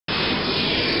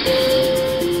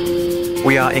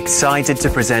We are excited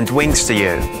to present Wings to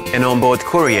you, an onboard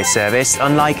courier service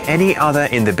unlike any other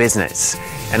in the business.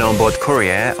 An onboard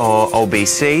courier, or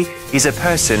OBC, is a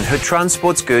person who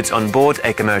transports goods on board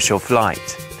a commercial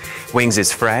flight. Wings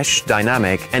is fresh,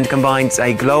 dynamic, and combines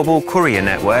a global courier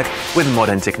network with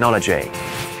modern technology.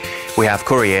 We have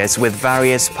couriers with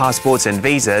various passports and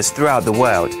visas throughout the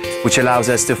world, which allows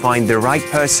us to find the right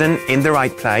person in the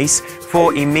right place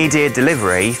for immediate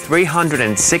delivery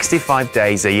 365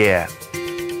 days a year.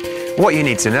 What you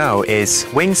need to know is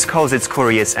Wings calls its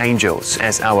couriers angels,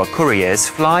 as our couriers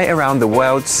fly around the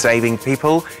world saving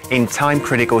people in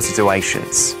time-critical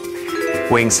situations.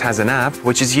 Wings has an app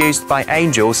which is used by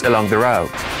angels along the road.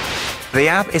 The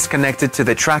app is connected to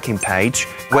the tracking page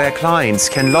where clients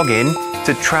can log in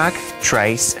to track,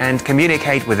 trace and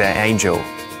communicate with their angel.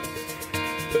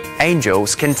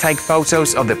 Angels can take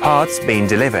photos of the parts being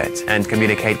delivered and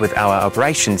communicate with our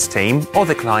operations team or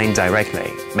the client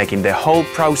directly, making the whole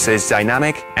process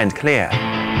dynamic and clear.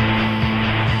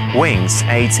 Wings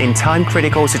aids in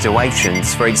time-critical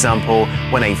situations, for example,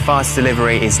 when a fast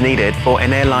delivery is needed for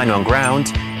an airline on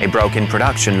ground, a broken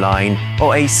production line,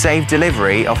 or a safe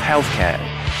delivery of healthcare.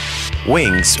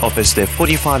 Wings offers the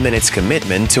 45 minutes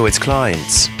commitment to its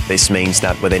clients. This means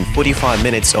that within 45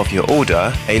 minutes of your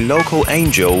order, a local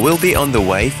angel will be on the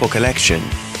way for collection.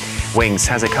 Wings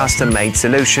has a custom-made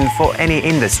solution for any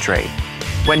industry.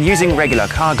 When using regular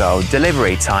cargo,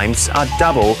 delivery times are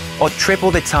double or triple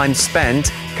the time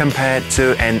spent compared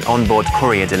to an onboard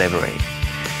courier delivery.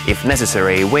 If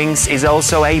necessary, Wings is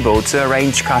also able to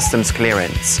arrange customs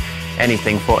clearance,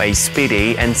 anything for a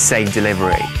speedy and safe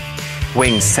delivery.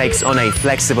 Wings takes on a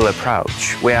flexible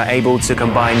approach. We are able to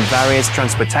combine various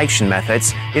transportation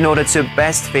methods in order to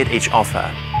best fit each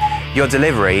offer. Your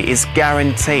delivery is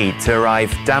guaranteed to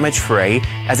arrive damage-free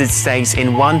as it stays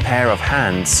in one pair of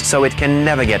hands, so it can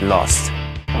never get lost.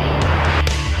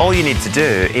 All you need to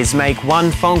do is make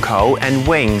one phone call and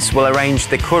Wings will arrange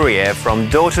the courier from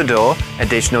door-to-door,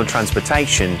 additional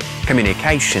transportation,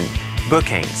 communication,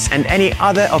 bookings and any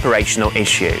other operational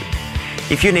issue.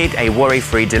 If you need a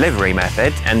worry-free delivery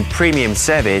method and premium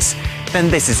service, then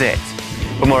this is it.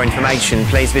 For more information,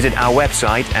 please visit our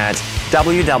website at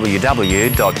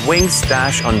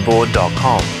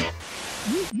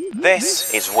www.wings-onboard.com.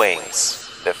 This is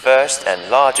Wings, the first and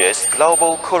largest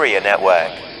global courier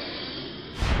network.